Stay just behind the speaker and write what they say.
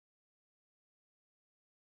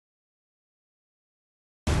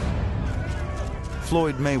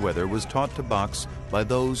Floyd Mayweather was taught to box by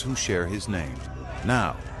those who share his name.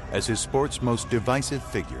 Now, as his sport's most divisive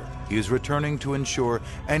figure, he is returning to ensure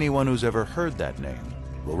anyone who's ever heard that name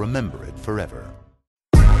will remember it forever.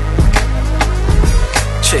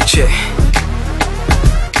 Check, check.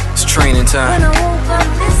 It's training time.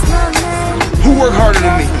 Who work harder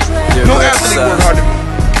than me? No athlete work harder than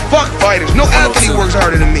me. Fuck fighters. No athlete works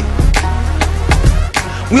harder than me.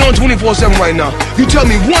 We on 24/7 right now. You tell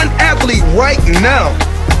me one athlete right now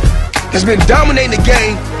has been dominating the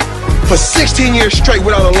game for 16 years straight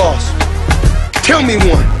without a loss. Tell me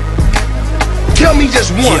one. Tell me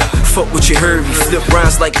just one. Yeah, fuck what you heard. We flip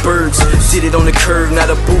rhymes like birds. Did it on the curve, not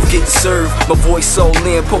a booth getting served. My voice all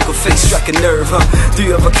in, poker face, strike a nerve, huh?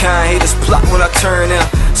 Three of a kind, haters plot when I turn out.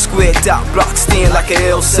 Square dot, block stand like an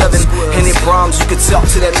L7. And in Brahms, you could talk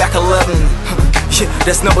to that Mac 11. Yeah,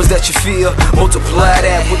 that's numbers that you feel. Multiply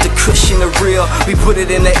that with the cushion, the real. We put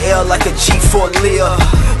it in the air like a G4 Lear.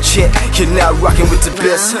 Jet, you're now rocking with the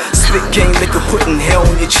best. Spit game, liquor putting hell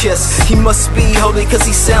on your chest. He must be holy cause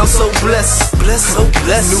he sounds so blessed. So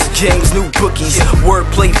blessed. New games, new bookies.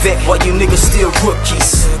 Wordplay vet while you niggas still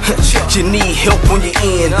rookies. You need help when you're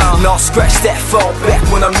in. Nah, scratch that, fall back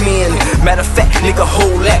when I'm in. Matter of fact, nigga,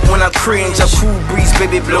 hold that when I cringe. I'm cool breeze,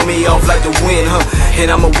 baby, blow me off like the wind, huh?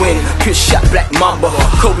 And I'ma win. Pure shot, Black Mamba.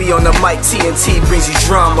 Kobe on the mic, TNT brings you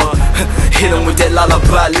drama. Hit him with that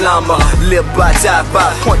lullaby llama. Live by, die by,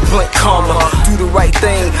 point blank karma. Do the right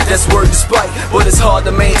thing, that's word despite. But it's hard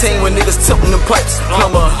to maintain when niggas tilting the pipes.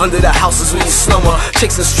 Plumber, under the houses when you slumber.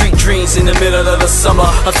 Chasing street dreams in the middle of the summer.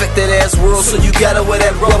 Affected ass world, so you gotta wear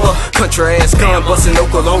that rubber. Country ass gun, bustin'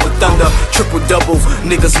 Oklahoma thunder. Triple double,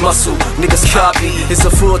 niggas muscle, niggas copy. It's a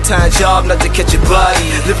full-time job not to catch your body.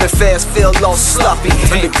 Living fast, feel lost, sloppy.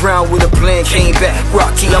 Underground with a plan, came back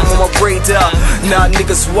rocky. I'm on my radar. Now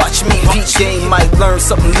niggas watch me. Peach game might learn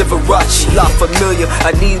something Liberace. Lot familiar,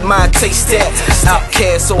 I need my taste that.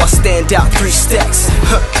 Outcast, so I stand out 3 stacks.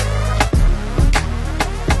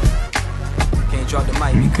 Can't drop the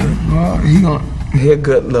mic, you good? He a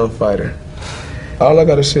good little fighter. All I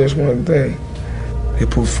gotta say is one thing. He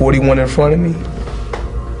put 41 in front of me.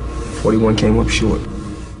 41 came up short.